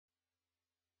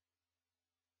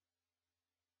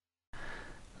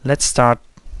Let's start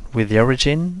with the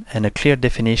origin and a clear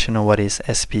definition of what is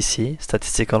SPC,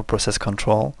 Statistical Process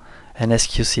Control, and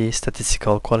SQC,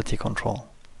 Statistical Quality Control.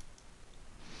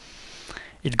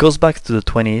 It goes back to the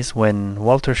 20s when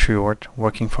Walter Shewhart,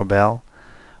 working for Bell,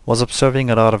 was observing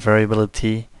a lot of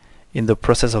variability in the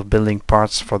process of building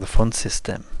parts for the phone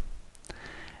system.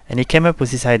 And he came up with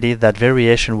this idea that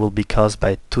variation will be caused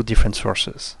by two different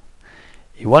sources.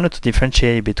 He wanted to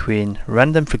differentiate between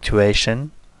random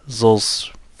fluctuation, those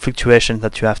fluctuations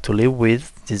that you have to live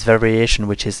with, this variation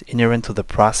which is inherent to the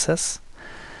process,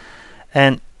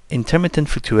 and intermittent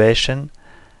fluctuation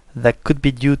that could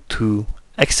be due to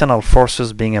external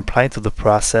forces being applied to the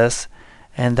process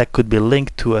and that could be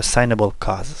linked to assignable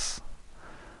causes.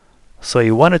 So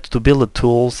he wanted to build the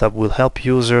tools that will help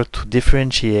users to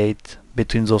differentiate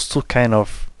between those two kinds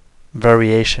of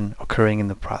variation occurring in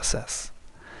the process.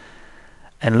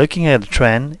 And looking at the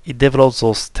trend, he developed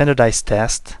those standardized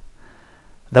tests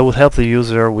that will help the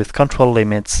user with control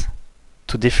limits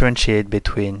to differentiate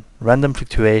between random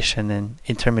fluctuation and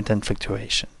intermittent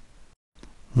fluctuation.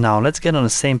 Now let's get on the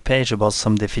same page about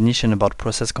some definition about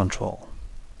process control.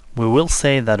 We will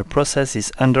say that a process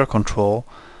is under control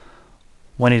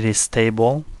when it is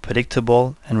stable,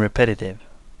 predictable, and repetitive.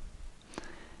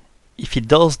 If it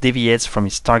does deviates from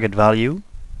its target value,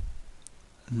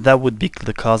 that would be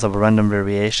the cause of a random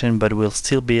variation, but will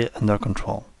still be under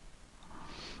control.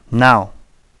 Now,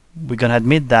 we're going to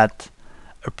admit that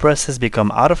a process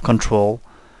becomes out of control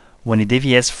when it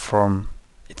deviates from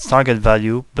its target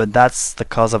value, but that's the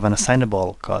cause of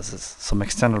unassignable causes, some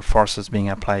external forces being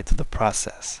applied to the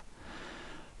process.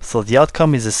 So the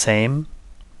outcome is the same.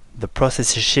 The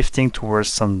process is shifting towards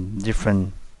some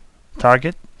different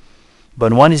target,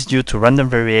 but one is due to random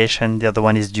variation, the other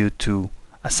one is due to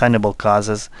assignable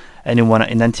causes, and you want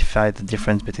to identify the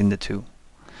difference between the two.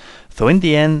 So in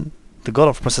the end, the goal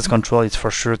of process control is for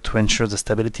sure to ensure the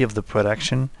stability of the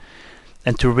production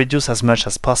and to reduce as much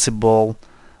as possible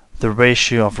the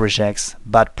ratio of rejects,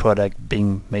 bad product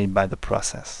being made by the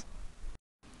process.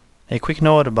 A quick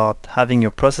note about having your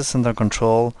process under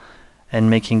control and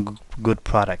making good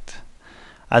product.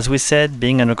 As we said,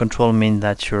 being under control means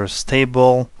that you're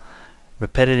stable,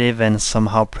 repetitive, and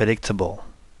somehow predictable.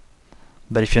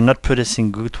 But if you're not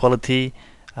producing good quality,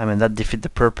 that defeats the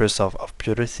purpose of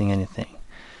producing anything.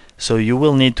 So you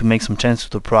will need to make some changes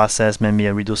to the process, maybe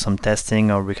redo some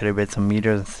testing or recalibrate some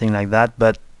meters, things like that.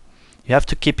 But you have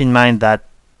to keep in mind that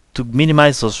to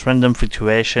minimize those random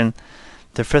fluctuations,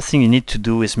 the first thing you need to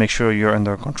do is make sure you're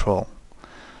under control.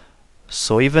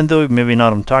 So even though you're maybe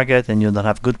not on target and you don't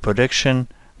have good production,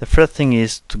 the first thing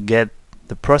is to get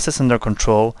the process under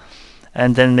control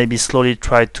and then maybe slowly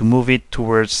try to move it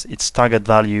towards its target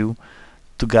value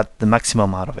to get the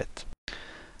maximum out of it.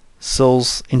 So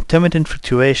intermittent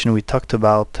fluctuation we talked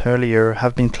about earlier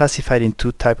have been classified in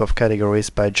two types of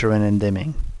categories by Joren and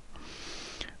Deming.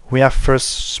 We have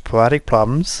first sporadic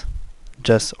problems,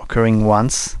 just occurring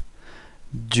once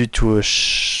due to a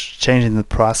change in the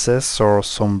process or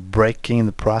some breaking in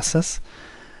the process,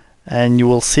 and you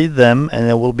will see them and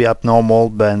they will be abnormal,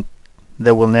 but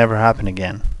they will never happen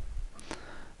again.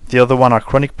 The other one are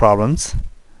chronic problems,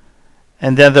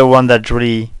 and the other one that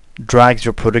really drags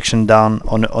your production down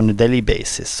on a daily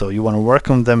basis. So you want to work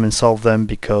on them and solve them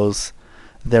because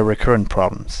they're recurrent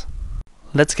problems.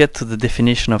 Let's get to the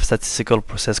definition of statistical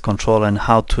process control and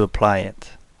how to apply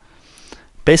it.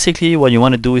 Basically, what you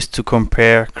want to do is to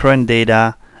compare current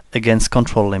data against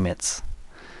control limits.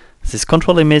 These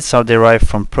control limits are derived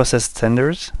from process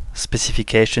standards,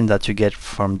 specifications that you get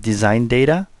from design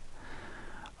data,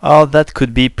 or that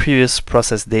could be previous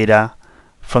process data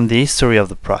from the history of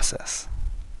the process.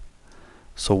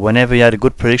 So whenever you had a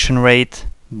good production rate,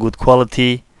 good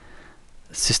quality,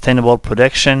 sustainable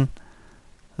production,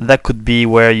 that could be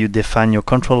where you define your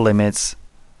control limits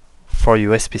for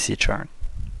your SPC chart.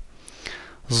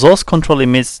 Those control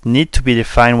limits need to be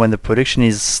defined when the production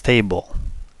is stable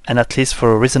and at least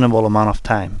for a reasonable amount of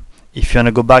time. If you want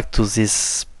to go back to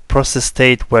this process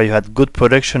state where you had good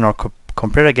production or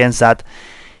compare against that,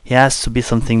 it has to be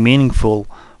something meaningful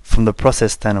from the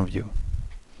process point of view.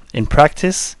 In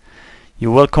practice,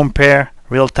 you will compare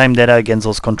real-time data against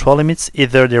those control limits,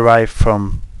 either derived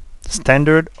from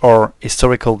standard or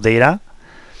historical data,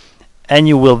 and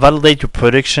you will validate your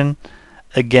production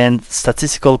against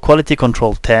statistical quality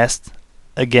control tests,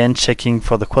 again checking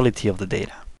for the quality of the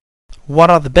data. What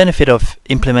are the benefits of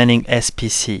implementing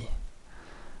SPC?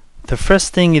 The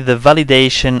first thing is the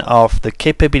validation of the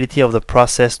capability of the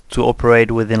process to operate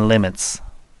within limits.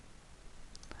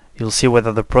 You'll see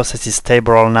whether the process is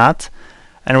stable or not,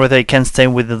 and whether it can stay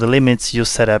within the limits you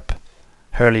set up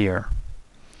earlier.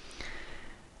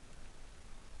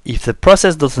 If the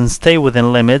process doesn't stay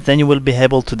within limits, then you will be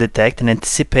able to detect and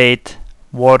anticipate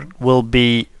what will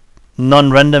be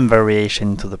non-random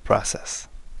variation into the process.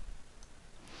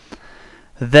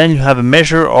 Then you have a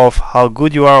measure of how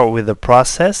good you are with the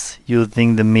process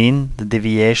using the mean, the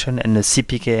deviation, and the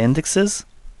CPK indexes.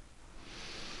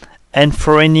 And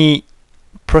for any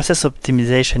process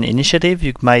optimization initiative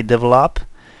you might develop,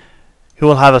 you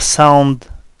will have a sound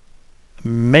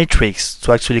matrix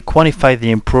to actually quantify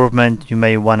the improvement you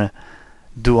may want to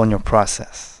do on your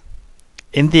process.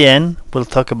 In the end, we'll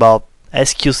talk about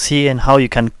SQC and how you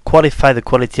can quantify the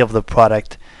quality of the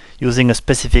product using a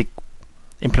specific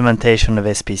implementation of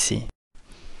SPC.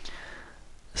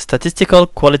 Statistical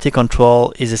Quality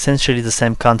Control is essentially the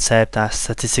same concept as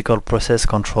Statistical Process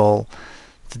Control,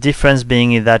 the difference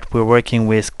being that we're working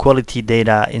with quality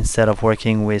data instead of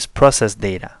working with process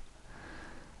data.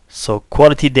 So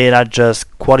quality data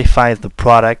just qualifies the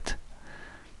product,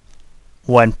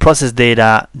 when process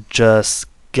data just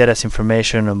get us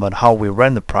information about how we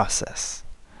run the process.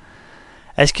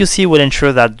 SQC will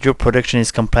ensure that your production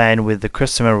is compliant with the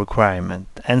customer requirement,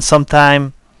 and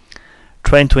sometimes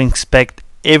trying to inspect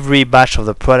every batch of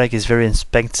the product is very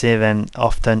expensive and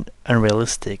often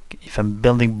unrealistic. If I'm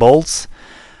building bolts,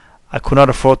 I could not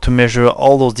afford to measure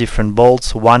all those different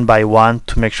bolts one by one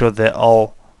to make sure they're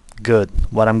all good.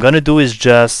 What I'm going to do is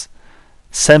just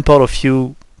sample a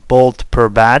few bolts per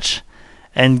batch,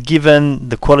 and given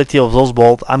the quality of those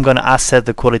bolts, I'm going to assess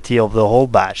the quality of the whole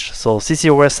batch. So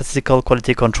CC Statistical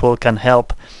Quality Control can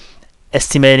help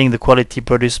estimating the quality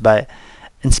produced by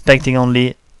inspecting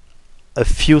only a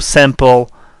few samples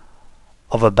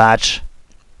of a batch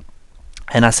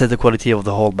and assess the quality of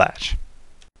the whole batch.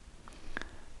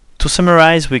 To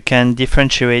summarize, we can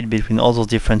differentiate between all those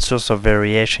different sources of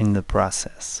variation in the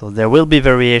process. So there will be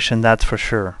variation, that's for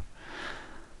sure.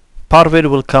 Part of it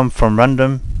will come from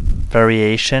random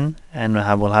variation, and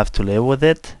we'll have to live with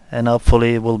it, and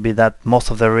hopefully it will be that most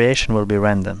of the variation will be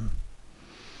random.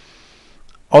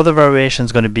 Other variation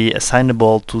is going to be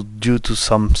assignable due to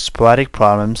some sporadic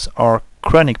problems or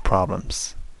chronic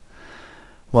problems.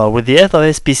 Well, with the help of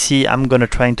SPC, I'm going to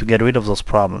try to get rid of those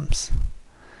problems.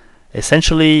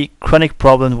 Essentially, chronic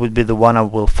problems would be the one I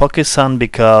will focus on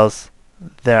because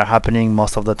they're happening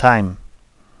most of the time.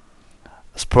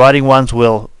 Sporadic ones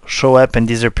will show up and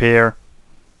disappear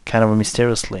kind of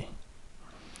mysteriously.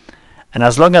 And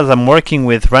as long as I'm working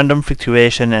with random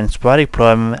fluctuation and sporadic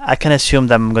problem, I can assume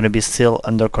that I'm going to be still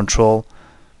under control,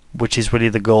 which is really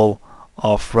the goal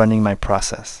of running my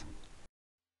process.